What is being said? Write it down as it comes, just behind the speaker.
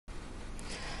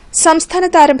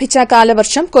സംസ്ഥാനത്ത് ആരംഭിച്ച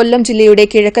കാലവർഷം കൊല്ലം ജില്ലയുടെ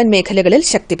കിഴക്കൻ മേഖലകളിൽ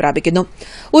ശക്തി പ്രാപിക്കുന്നു.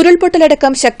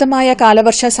 ഉരുൾപൊട്ടലടക്കം ശക്തമായ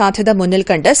കാലവർഷ സാധ്യത മുന്നിൽ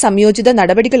കണ്ട് സംയോജിത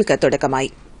നടപടികൾക്ക് തുടക്കമായി.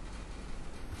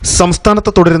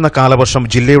 സംസ്ഥാനത്ത് തുടരുന്ന കാലവർഷം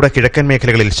ജില്ലയുടെ കിഴക്കൻ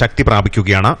മേഖലകളിൽ ശക്തി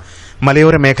പ്രാപിക്കുകയാണ്.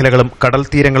 മലയോര മേഖലകളും കടൽ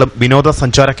തീരങ്ങളും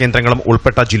വിനോദസഞ്ചാര കേന്ദ്രങ്ങളും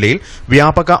ഉൾപ്പെട്ട ജില്ലയിൽ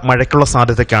വ്യാപക മഴയ്ക്കുള്ള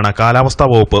സാധ്യതയ്ക്കാണ് കാലാവസ്ഥാ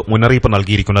വകുപ്പ് മുന്നറിയിപ്പ്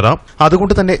നൽകിയിരിക്കുന്നത്.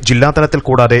 അതുകൊണ്ട് തന്നെ ജില്ലാതലത്തിൽ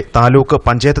കൂടാതെ താലൂക്ക്,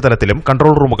 പഞ്ചായത്ത് തലത്തിലും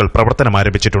കൺട്രോൾ റൂമുകൾ പ്രവർത്തനം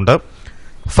ആരംഭിച്ചിട്ടുണ്ട്.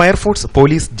 ഫയർഫോഴ്സ്,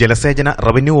 പോലീസ്, ജലസേചന,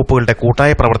 റവന്യൂ വകുപ്പുകളുടെ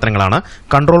കൂട്ടായ പ്രവർത്തനങ്ങളാണ്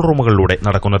കൺട്രോൾ റൂമുകളിലൂടെ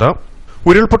നടക്കുന്നത്.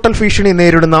 ഉരുൾപൊട്ടൽ ഭീഷണി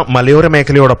നേരിടുന്ന മലയോര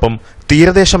മേഖലയോടൊപ്പം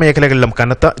തീരദേശ മേഖലകളിലും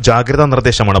കനത്ത ജാഗ്രതാ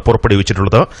നിർദ്ദേശമാണ്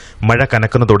പുറപ്പെടുവിച്ചിട്ടുള്ളത്. മഴ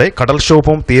കനക്കുന്നതോടെ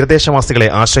കടൽക്ഷോഭവും തീരദേശവാസികളെ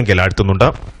ആശങ്കയിലാഴ്ത്തുന്നുണ്ട്.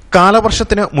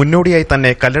 കാലവർഷത്തിന് മുന്നോടിയായി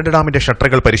തന്നെ കല്ലട് ഡാമിന്റെ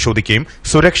ഷട്ടറുകൾ പരിശോധിക്കുകയും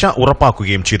സുരക്ഷ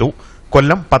ഉറപ്പാക്കുകയും ചെയ്തു.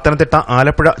 കൊല്ലം, പത്തനംതിട്ട,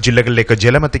 ആലപ്പുഴ ജില്ലകളിലേക്ക്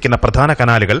ജലമെത്തിക്കുന്ന പ്രധാന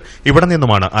കനാലുകൾ ഇവിടെ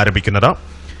നിന്നുമാണ് ആരംഭിക്കുന്നത്.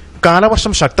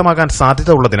 കാലവർഷം ശക്തമാകാൻ സാധ്യത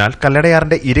ഉള്ളതിനാൽ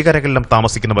കല്ലടയാറിന്റെ ഇരുകരകളിലും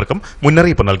താമസിക്കുന്നവർക്കും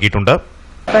മുന്നറിയിപ്പ് നൽകിയിട്ടുണ്ട്.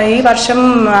 ഈ വർഷം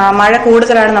മഴ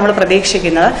കൂടുതലാണ് നമ്മൾ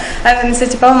പ്രതീക്ഷിക്കുന്നത്.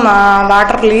 അതനുസരിച്ച് ഇപ്പം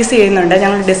വാട്ടർ റിലീസ് ചെയ്യുന്നുണ്ട്.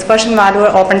 ഞങ്ങൾ ഡിസ്പേർഷൻ വാൽവ്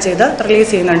ഓപ്പൺ ചെയ്ത് റിലീസ്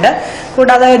ചെയ്യുന്നുണ്ട്.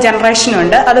 കൂടാതെ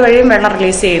ജനറേഷനുണ്ട്, അതുവഴിയും വെള്ളം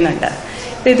റിലീസ് ചെയ്യുന്നുണ്ട്.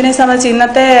 ഇപ്പോൾ ഇതിനെ സംബന്ധിച്ച്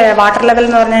ഇന്നത്തെ വാട്ടർ ലെവൽ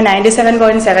എന്ന് പറഞ്ഞാൽ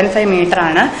 97.75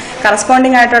 മീറ്ററാണ്.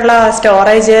 കറസ്പോണ്ടിങ് ആയിട്ടുള്ള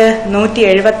സ്റ്റോറേജ്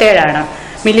 177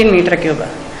 മില്യൺ മീറ്റർ ക്യൂബ്.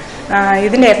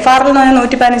 ഇതിന്റെ FRL എന്ന് പറഞ്ഞാൽ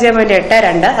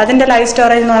 115.82. അതിന്റെ ലൈവ്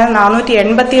സ്റ്റോറേജ് എന്ന് പറഞ്ഞാൽ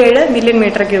 487 മില്യൺ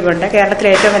മീറ്റർ ക്യൂബ് ഉണ്ട്.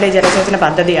 കേരളത്തിലെ ഏറ്റവും വലിയ ജലസേചന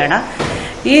പദ്ധതിയാണ്.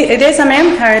 ഇതേ സമയം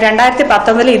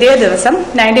 2019 ഇതേ ദിവസം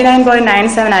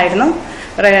 99.97 ആയിരുന്നു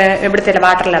ഇവിടുത്തെ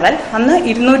വാട്ടർ ലെവൽ. അന്ന്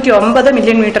 209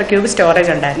 മില്യൺ മീറ്റർ ക്യൂബ്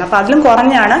സ്റ്റോറേജ് ഉണ്ടായിരുന്നു. അപ്പോൾ അതിലും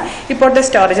കുറഞ്ഞാണ് ഇപ്പോഴത്തെ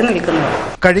സ്റ്റോറേജ് നിൽക്കുന്നത്.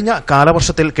 കഴിഞ്ഞ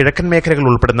കാലവർഷത്തിൽ കിഴക്കൻ മേഖലകൾ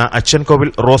ഉൾപ്പെടുന്ന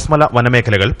അച്ചൻകോവിൽ, റോസ്മല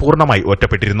വനമേഖലകൾ പൂർണ്ണമായി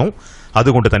ഒറ്റപ്പെട്ടിരുന്നു.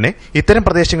 അതുകൊണ്ട് തന്നെ ഇത്തരം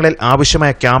പ്രദേശങ്ങളിൽ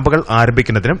ആവശ്യമായ ക്യാമ്പുകൾ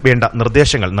ആരംഭിക്കുന്നതിനും വേണ്ട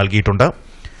നിർദ്ദേശങ്ങൾ നൽകിയിട്ടുണ്ട്.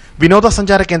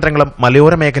 വിനോദസഞ്ചാര കേന്ദ്രങ്ങളും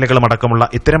മലയോര മേഖലകളും അടക്കമുള്ള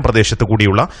ഇത്തരം പ്രദേശത്തു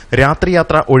കൂടിയുള്ള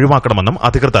രാത്രിയാത്ര ഒഴിവാക്കണമെന്നും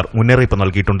അധികൃതർ മുന്നറിയിപ്പ്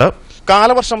നൽകിയിട്ടുണ്ട്.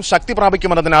 കാലവർഷം ശക്തി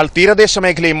പ്രാപിക്കുമെന്നതിനാൽ തീരദേശ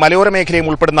മേഖലയും മലയോര മേഖലയും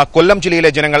ഉൾപ്പെടുന്ന കൊല്ലം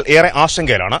ജില്ലയിലെ ജനങ്ങൾ ഏറെ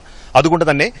ആശങ്കയിലാണ്. അതുകൊണ്ട്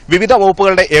തന്നെ വിവിധ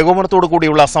വകുപ്പുകളുടെ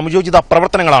ഏകോപനത്തോടുകൂടിയുള്ള സംയോജിത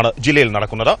പ്രവർത്തനങ്ങളാണ് ജില്ലയിൽ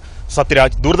നടക്കുന്നത്.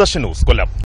 സത്യരാജ്, ദൂരദർശൻ ന്യൂസ്, കൊല്ലം.